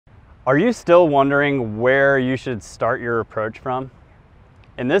Are you still wondering where you should start your approach from?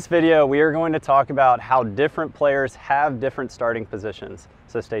 In this video, we are going to talk about how different players have different starting positions,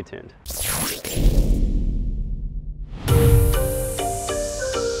 so stay tuned.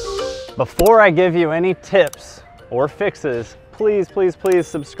 Before I give you any tips or fixes, please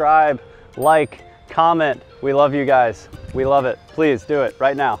subscribe, like, comment. We love you guys. We love it. Please do it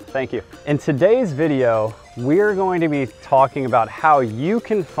right now. Thank you. In today's video, we're going to be talking about how you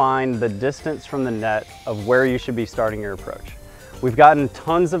can find the distance from the net of where you should be starting your approach. We've gotten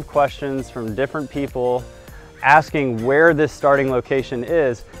tons of questions from different people asking where this starting location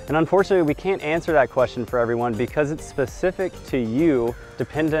is, and unfortunately we can't answer that question for everyone because it's specific to you,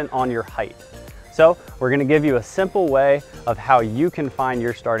 dependent on your height. So we're going to give you a simple way of how you can find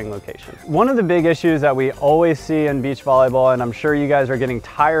your starting location. One of the big issues that we always see in beach volleyball, and I'm sure you guys are getting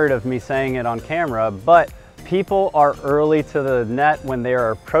tired of me saying it on camera, but people are early to the net when they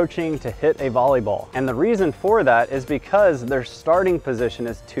are approaching to hit a volleyball. And the reason for that is because their starting position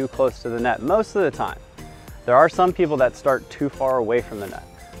is too close to the net most of the time. There are some people that start too far away from the net.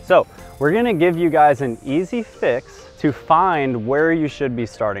 So we're gonna give you guys an easy fix to find where you should be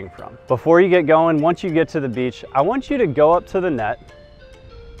starting from. Before you get going, once you get to the beach, I want you to go up to the net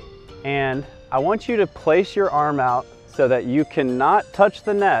and I want you to place your arm out so that you cannot touch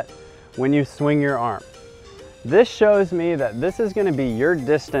the net when you swing your arm. This shows me that this is gonna be your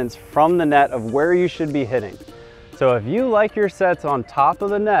distance from the net of where you should be hitting. So if you like your sets on top of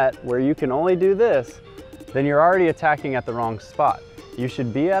the net where you can only do this, then you're already attacking at the wrong spot. You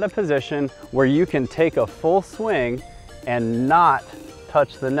should be at a position where you can take a full swing and not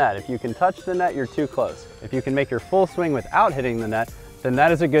touch the net. If you can touch the net, you're too close. If you can make your full swing without hitting the net, then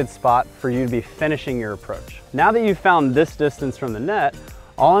that is a good spot for you to be finishing your approach. Now that you've found this distance from the net,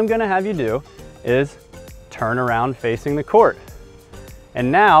 all I'm gonna have you do is turn around facing the court.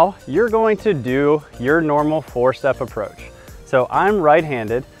 And now you're going to do your normal four-step approach. So I'm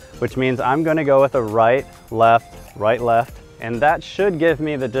right-handed, which means I'm gonna go with a right, left, and that should give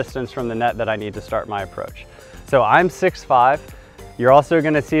me the distance from the net that I need to start my approach. So I'm 6'5". You're also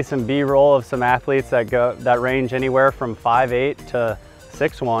gonna see some B-roll of some athletes that range anywhere from 5'8" to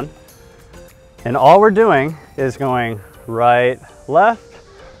 6'1". And all we're doing is going right,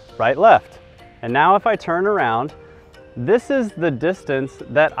 left. And now if I turn around, this is the distance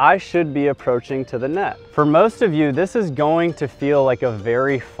that I should be approaching to the net. For most of you, this is going to feel like a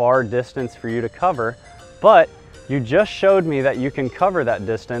very far distance for you to cover, but you just showed me that you can cover that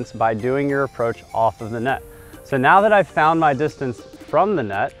distance by doing your approach off of the net. So now that I've found my distance from the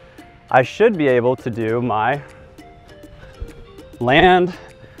net, I should be able to do my land,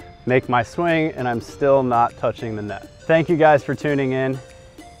 make my swing, and I'm still not touching the net. Thank you guys for tuning in.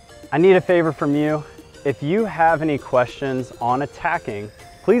 I need a favor from you. If you have any questions on attacking,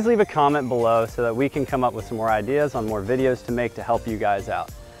 please leave a comment below so that we can come up with some more ideas on more videos to make to help you guys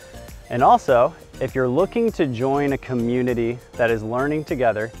out. And also, if you're looking to join a community that is learning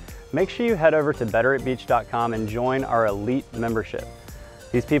together, make sure you head over to betteratbeach.com and join our elite membership.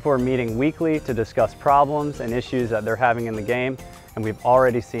 These people are meeting weekly to discuss problems and issues that they're having in the game, and we've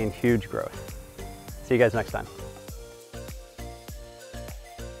already seen huge growth. See you guys next time.